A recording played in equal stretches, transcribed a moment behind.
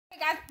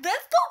guys,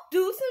 let's go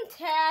do some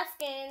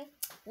tasks and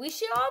we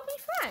should all be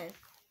fine.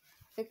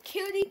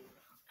 Security.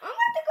 I'm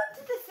about to go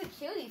to the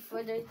security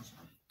footage.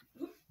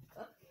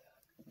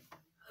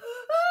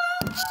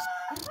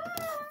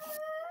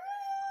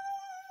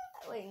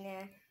 Wait,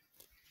 nah.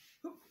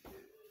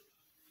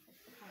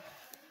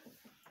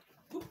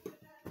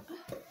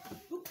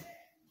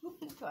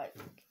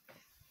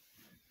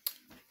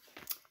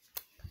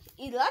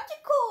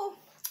 Electrical,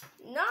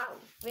 not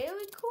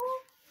very cool.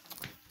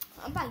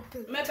 I'm about to.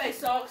 Medbay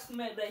sucks.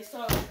 Medbay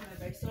sucks.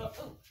 Medbay sucks.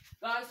 Oh,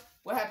 guys,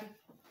 what happened?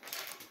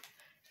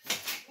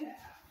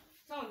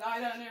 Someone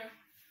died down there.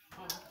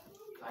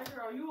 Guys,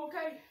 are you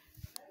okay?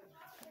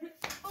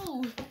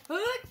 Oh, where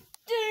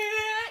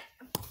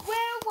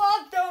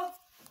was the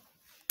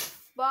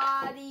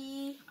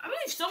body? I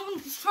believe someone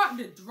was trying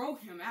to throw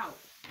him out.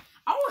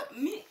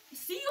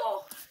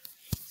 Seal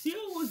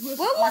was with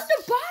Where us. was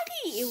the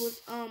body? It was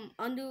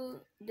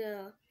under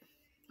the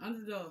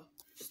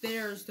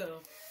stairs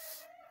though.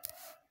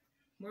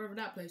 Wherever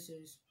that place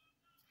is.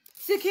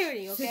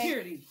 security. Okay.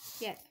 Security.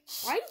 Yes.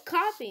 Why are you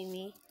copying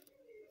me?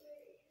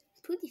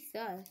 It's pretty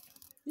sus.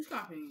 Who's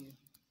copying you?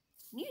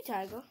 You,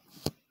 Tiger.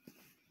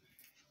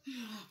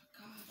 Oh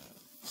God.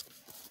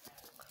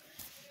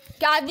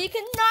 God, we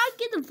cannot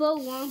get the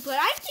vote wrong, but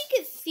I think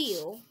it's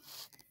Seal.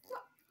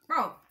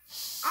 Bro,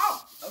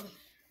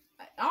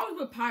 I was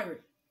with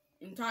Pirate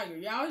and Tiger.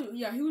 Yeah,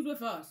 he was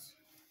with us.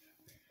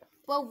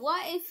 But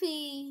what if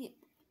he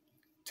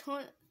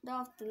turned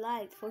off the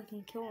lights so he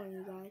can kill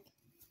you guys?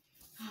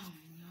 Oh my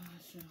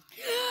gosh.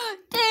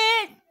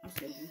 Dad! I'm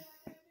sleeping.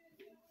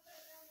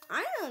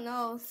 I don't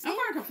know. See? I'm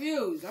kind of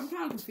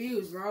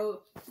confused,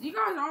 bro. You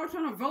guys are all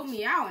trying to vote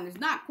me out, and it's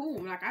not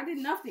cool. Like, I did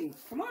nothing.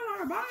 Come on,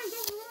 our bodies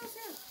over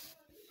there.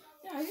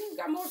 Yeah, he's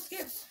got more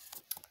skips.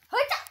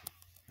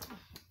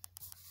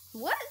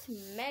 What's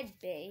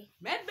Medbay?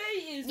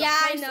 Medbay is Yeah,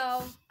 I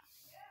know.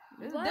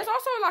 There's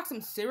also like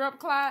some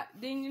syrup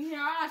thing in here.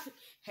 I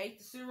hate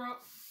the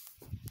syrup.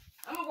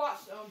 I'm gonna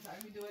watch try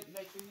to do it to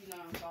make sure he's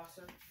not on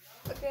saucer.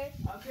 Okay.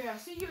 Okay, I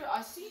see you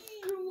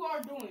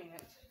are doing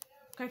it.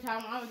 Okay,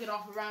 Tom, I'm gonna get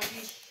off around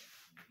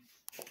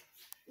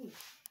you.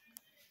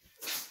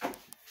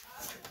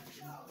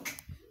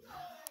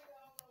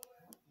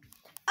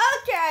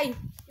 Okay.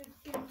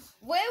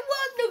 Where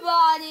was the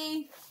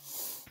body?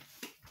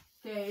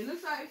 Okay, it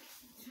looks like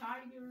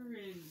Tiger and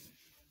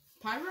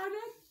Pirate are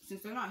dead,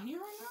 since they're not here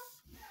right now.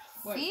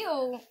 Wait.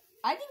 Seal.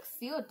 I think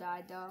Seal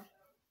died though.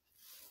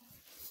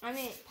 I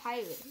mean,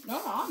 Pirate.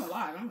 No, I'm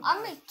alive.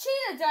 I mean,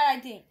 Cheetah died, I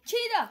think.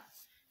 Cheetah.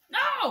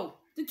 No!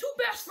 The two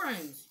best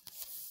friends.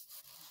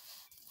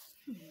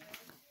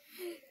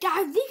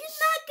 Guys, we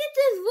cannot get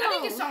this wrong. I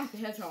think it's Sonic the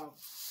Hedgehog.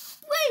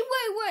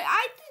 Wait.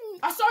 I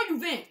didn't. I saw you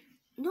vent.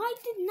 No, I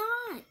did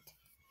not.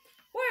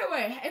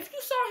 Wait. If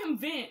you saw him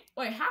vent,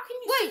 how can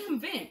you see him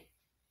vent?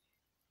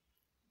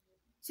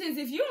 Since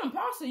if you're an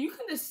imposter, you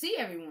can just see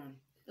everyone.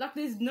 Like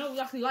there's no,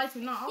 like the lights are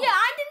not on. Yeah,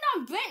 I did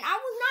not vent. I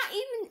was not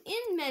even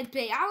in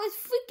medbay. I was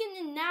freaking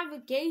in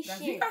navigation.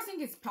 Do you guys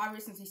think it's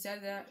Pirate since he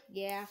said that?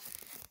 Yeah.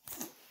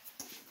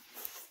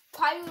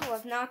 Pirate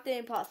was not the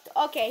imposter.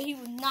 Okay, he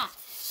was not.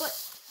 But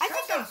I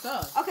think that's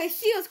sus. Okay,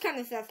 Seal's kind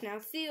of sus now.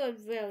 Seal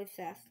is really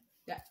sus.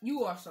 Yeah,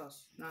 you are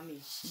sus, not me.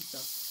 You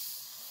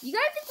sus. You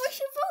guys think we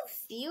should vote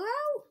Seal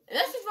out?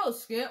 Let's just vote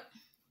Skip,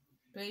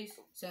 please.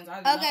 Since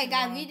I okay,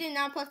 guys, we did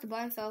not push the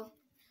button, so.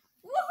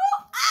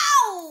 Woohoo!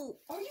 Ow!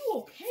 Are you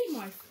okay,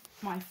 my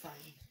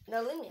friend?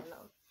 No, leave me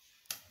alone.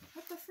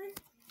 What the freak?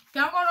 Okay,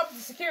 I'm going up to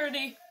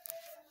security.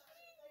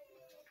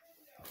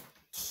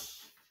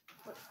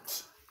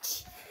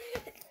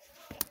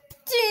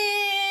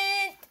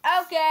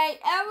 Okay,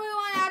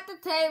 everyone at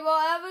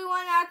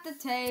the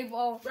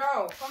table.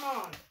 Bro, come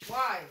on.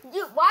 Why?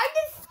 Why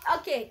this?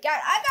 Okay,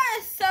 guys, I got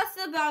a sus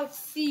about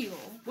Seal.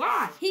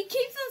 Why? He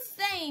keeps on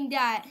saying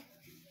that,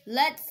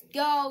 let's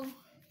go.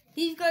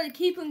 He's going to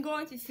keep on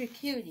going to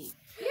security.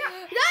 Yeah.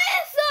 That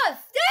is sus.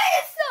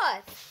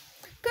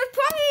 Because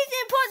probably it's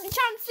important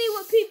trying to see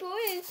what people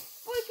is,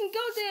 so we can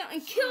go there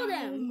and kill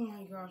them. Oh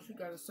my gosh, you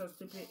guys are so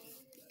stupid.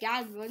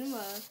 Guys, run them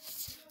up.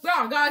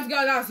 Guys,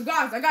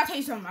 I gotta tell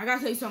you something.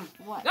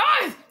 What?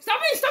 Guys,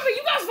 stop it.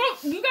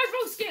 You guys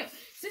vote Skip.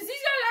 Since these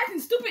guys are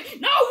acting stupid.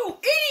 No, you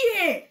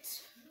idiot.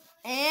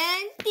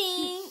 And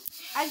ding.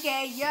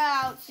 Okay, you're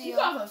out, Seal. You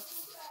guys are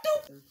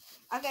stupid.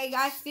 Okay,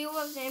 guys, Seal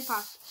was the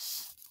imposter.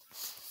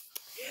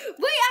 Wait,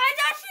 I was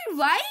actually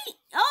right?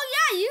 Oh,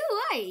 yeah, you're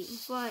right.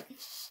 But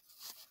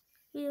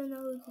we don't know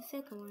who the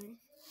second one is.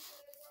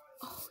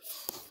 Oh,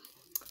 yeah.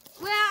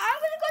 Well, I'm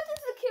going to go to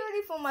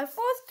security for my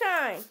first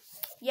time.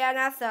 Yeah,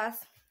 that's us.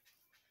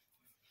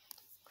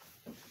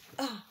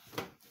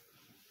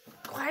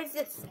 Why does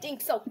this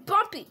stink so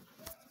bumpy?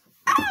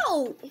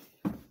 Ow!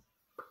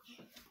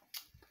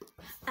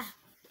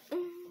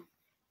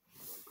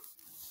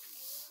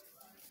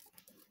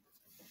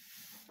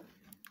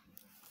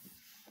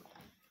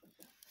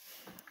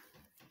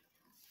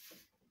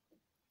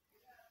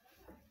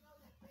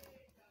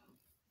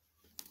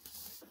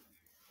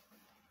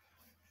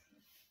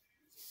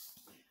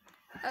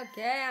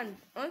 Okay, I'm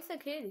on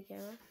security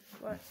camera.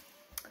 What?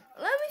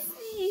 Let me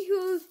see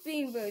who's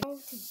being bird. Go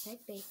to the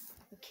vet base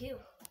and kill.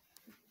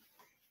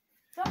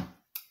 So,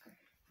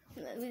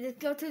 let me just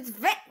go to the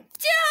vet.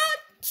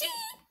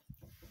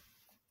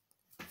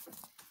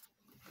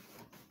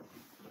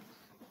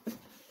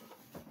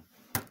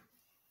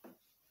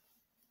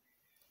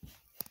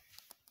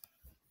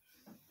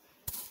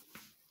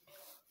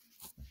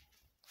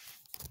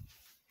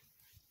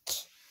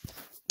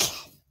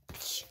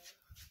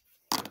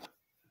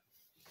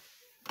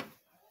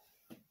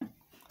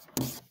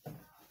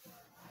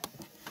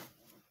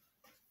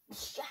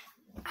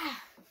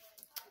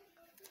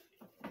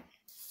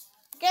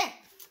 Okay,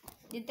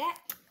 did that.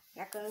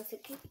 Not gonna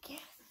secure the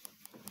cat.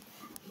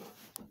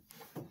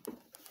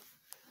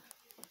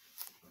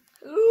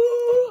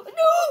 Ooh,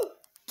 no!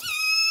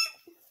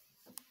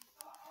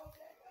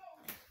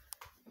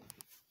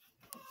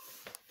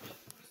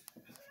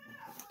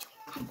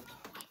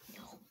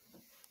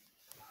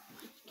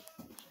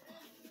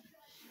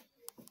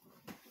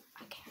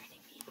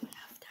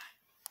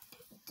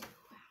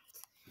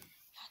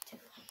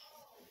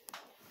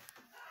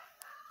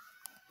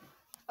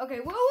 Okay,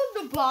 where was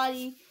the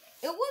body?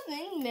 It was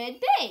in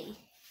mid-bay.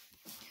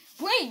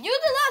 Wait,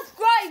 you're the last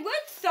guy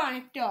with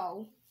Sonic,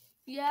 though.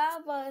 Yeah,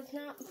 but it's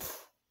not.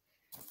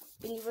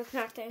 It was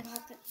not that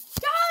important.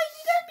 Guys,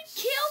 you gotta be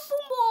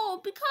careful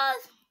more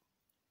because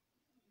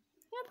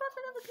you're supposed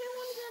to never kill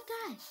one of that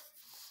guys.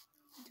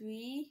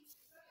 3,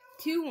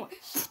 2, 1.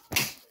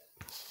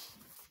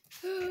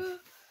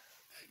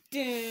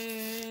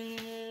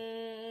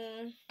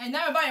 Dun. And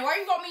now, everybody, why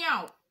you got me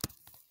out?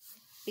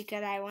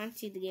 Because I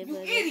want you to get You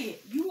rid of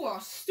idiot! You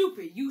are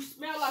stupid. You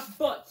smell like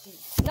butt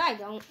cheeks. No, I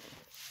don't.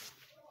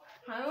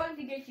 I want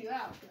to get you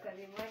out because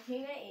my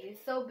teammate is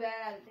so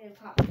bad in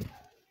pop.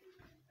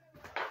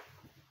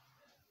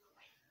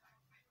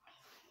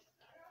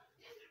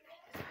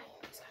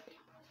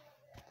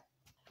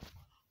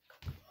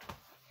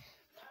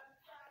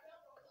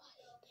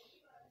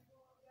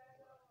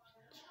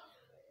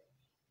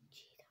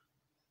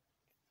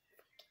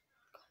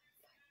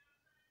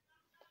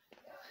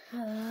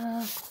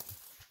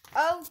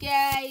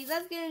 Okay,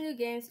 let's get a new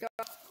game start.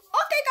 Okay,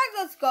 guys,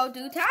 let's go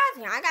do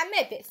tasking. I got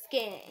Mid-Bay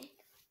skin.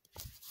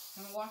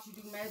 I'm gonna watch you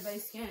do Mid-Bay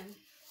skin.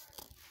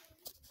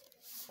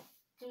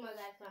 Do my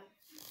last one.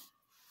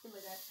 Do my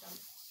last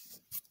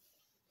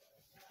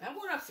one. I'm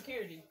going up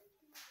security.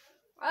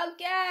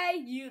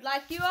 Okay, you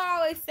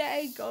always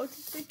say, go to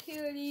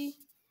security.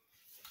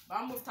 But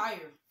I'm with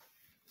Tiger.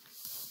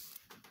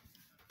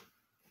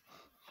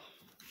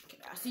 Okay,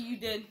 I see you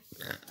did.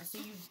 I see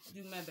you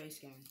do Mid-Bay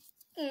skin.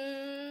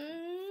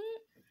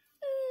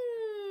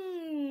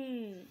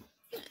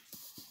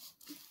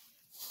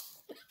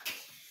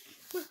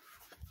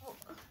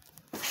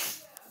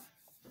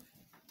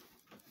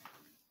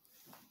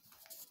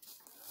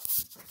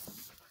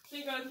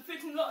 You guys are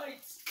fixing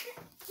lights.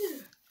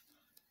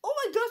 Oh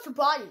my gosh, the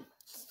body.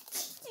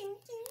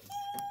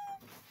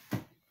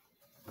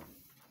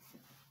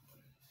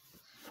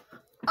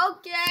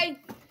 Okay.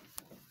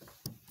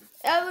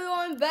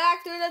 Everyone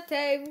back to the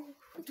table.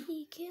 Who did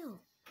he kill?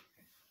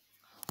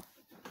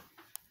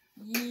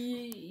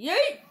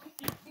 Yeet!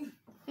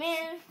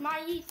 Man,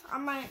 my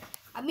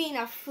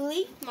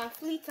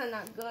fleets are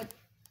not good.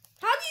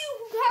 Why do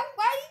you,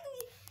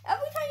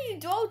 every time you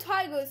throw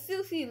Tiger,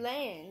 Susie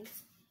lands?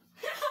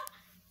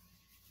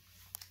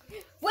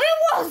 Where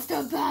was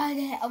the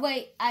body? Oh,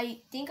 wait, I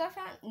think I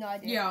found. No, I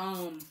didn't.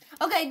 Yeah.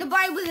 Okay, the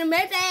body was in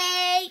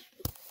Mid-Bay.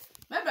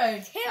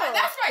 Mid-Bay.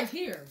 That's right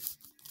here.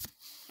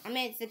 I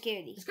meant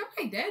security. Is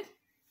Mid-Bay dead?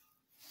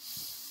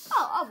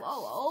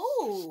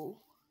 Oh.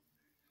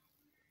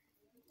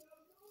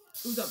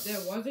 Who's up there?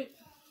 Was it?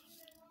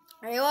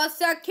 It was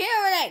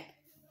security.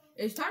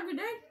 Is Tiger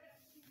dead?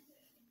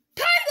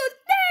 Tiger's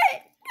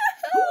dead.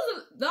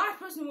 Who's the last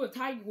person with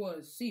Tiger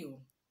was? Seal.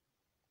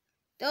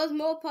 There was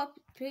more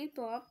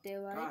people up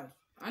there, right? Gosh,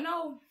 I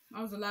know.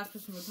 I was the last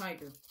person with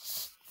Tiger.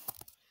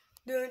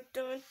 Dun,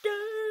 dun,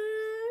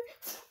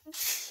 dun.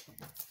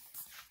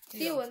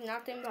 Seal was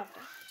nothing but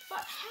that.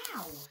 But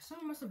how?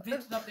 Someone must have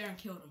ventured up there and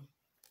killed him.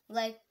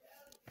 Like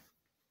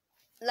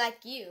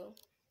you.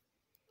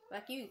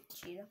 Like you,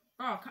 cheetah.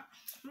 Oh, okay,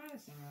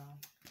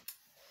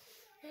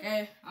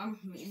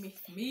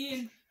 me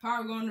and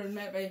Power going to the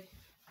Mid-Bay.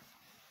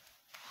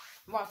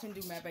 Watch him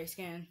do Mid-Bay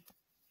scan.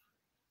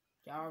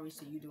 Y'all already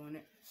see you doing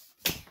it.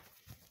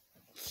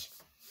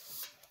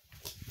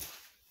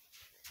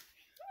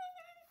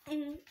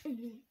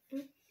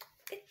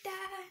 Get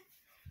that.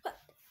 What?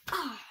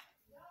 Ah.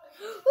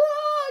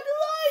 Oh, the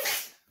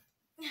lights.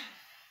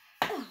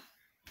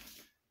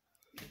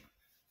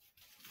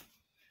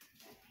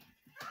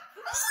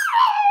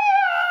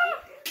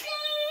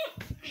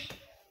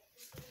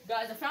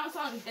 Guys, I found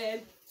something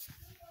dead.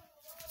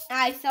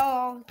 I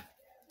saw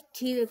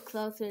Cheetah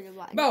closer to the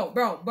body.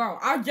 Bro,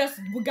 I just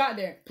got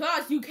there.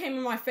 Plus, you came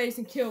in my face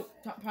and killed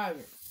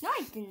Tiger. No,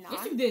 I did not.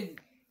 Yes, you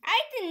did.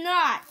 I did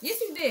not. Yes,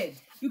 you did.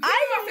 You came in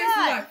my face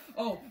and like,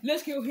 oh,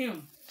 let's kill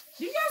him.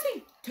 Do you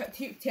guys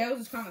think Tails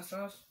is kind of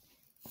sus?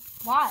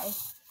 Why?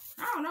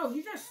 I don't know.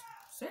 He's just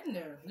sitting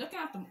there looking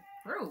at the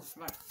roof.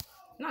 Like,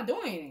 I'm not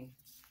doing anything.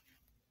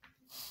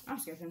 I'm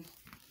skipping.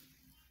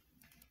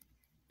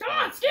 Come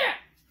on, skip!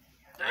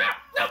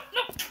 No.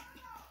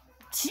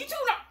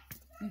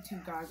 You two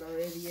guys are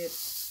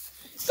idiots.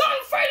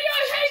 Gunfighty,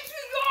 I hate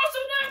you guys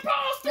with that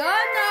imposter!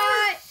 You're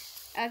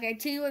not. Okay,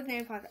 Cheetah was an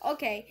imposter.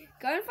 Okay,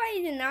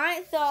 Gunfighty is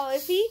not.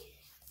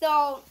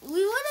 So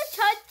we would have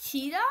touched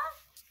Cheetah,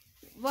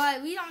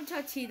 but we don't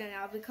touch Cheetah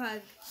now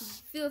because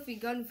Filthy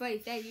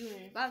Gunfighty said you were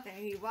an imposter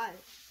and he was.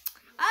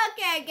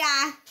 Okay,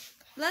 guys,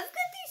 let's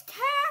get these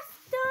tasks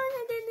done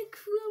and then the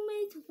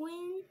crewmates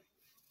win.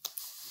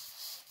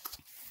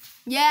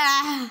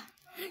 Yeah.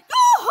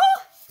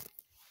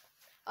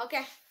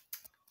 Okay.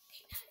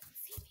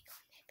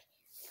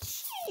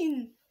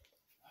 Team.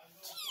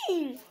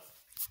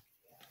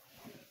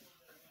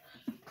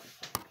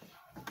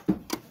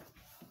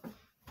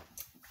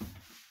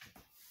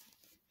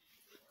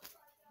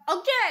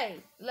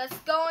 Okay, let's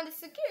go on the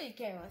security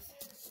cameras.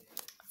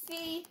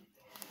 See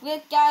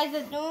what guys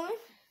are doing.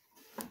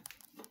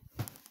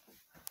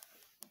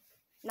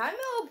 Not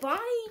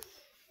nobody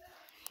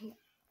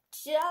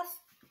just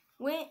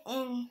went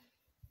in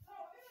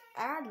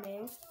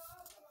admin.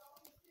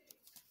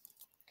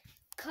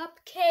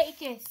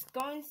 Cupcake is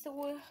going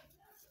somewhere.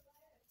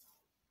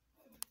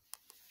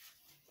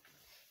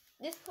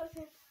 This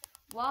person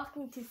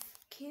walking to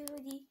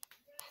security.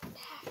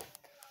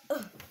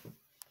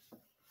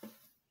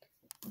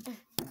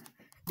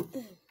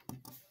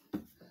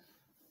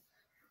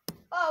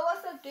 Oh,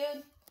 what's up,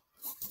 dude?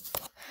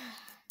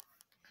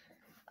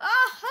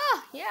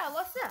 Yeah,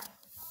 what's up?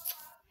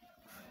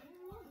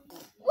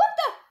 What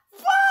the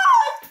fuck?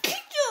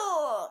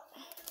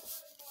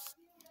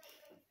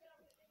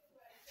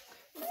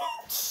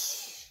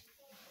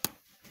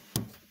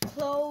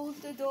 Close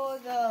the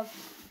doors up.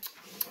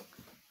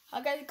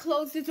 I gotta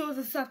close the doors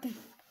or something.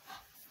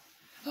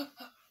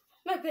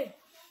 My bed.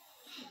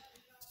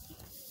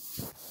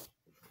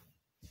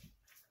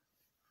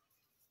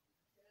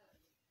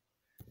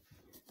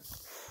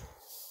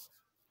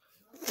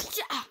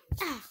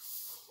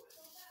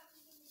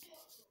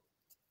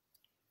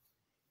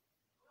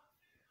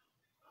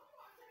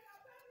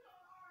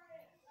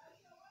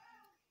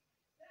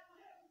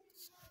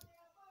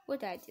 What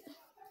did I do?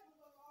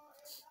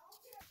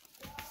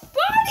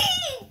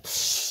 Buddy!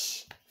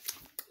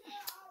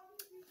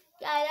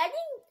 Guys,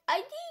 I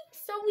think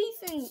so we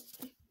can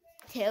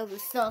tell the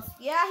stuff.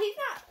 Yeah, he's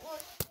not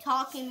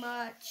talking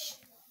much.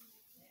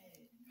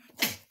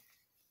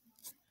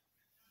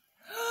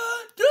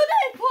 Do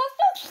they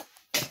imposter?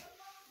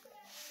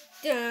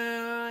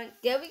 Dun.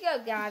 There we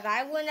go, guys.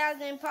 I went as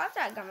an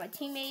imposter. I got my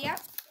teammate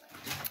out.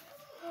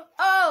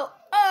 Oh.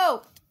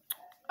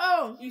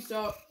 You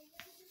suck.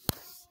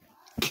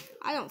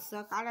 I don't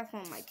suck. I just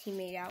want my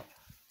teammate out.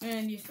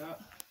 Man, you suck.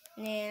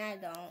 Nah, I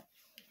don't.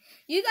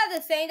 You guys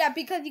are saying that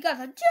because you guys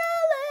are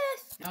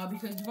jealous. No,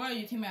 because one of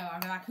your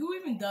teammates like, who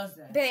even does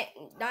that? Ben,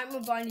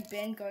 Diamond Bonnie,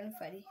 Ben, Golden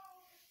Freddy.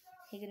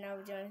 He can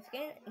never join us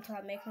again until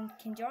I make him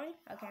can join.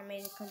 Okay, I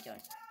made him can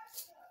join.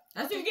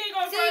 That's your game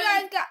going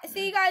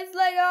See you guys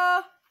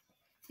later.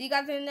 See you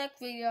guys in the next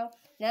video.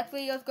 Next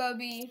video is gonna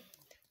be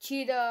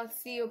Cheetah,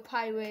 Seal,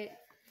 Pirate,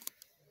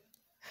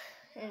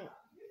 and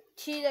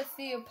Cheetah,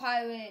 Seal,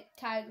 Pirate,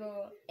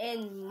 Tiger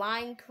in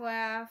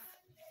Minecraft.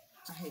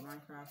 I hate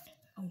Minecraft.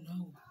 Oh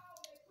no.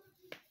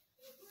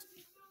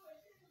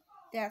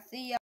 Yeah, see ya.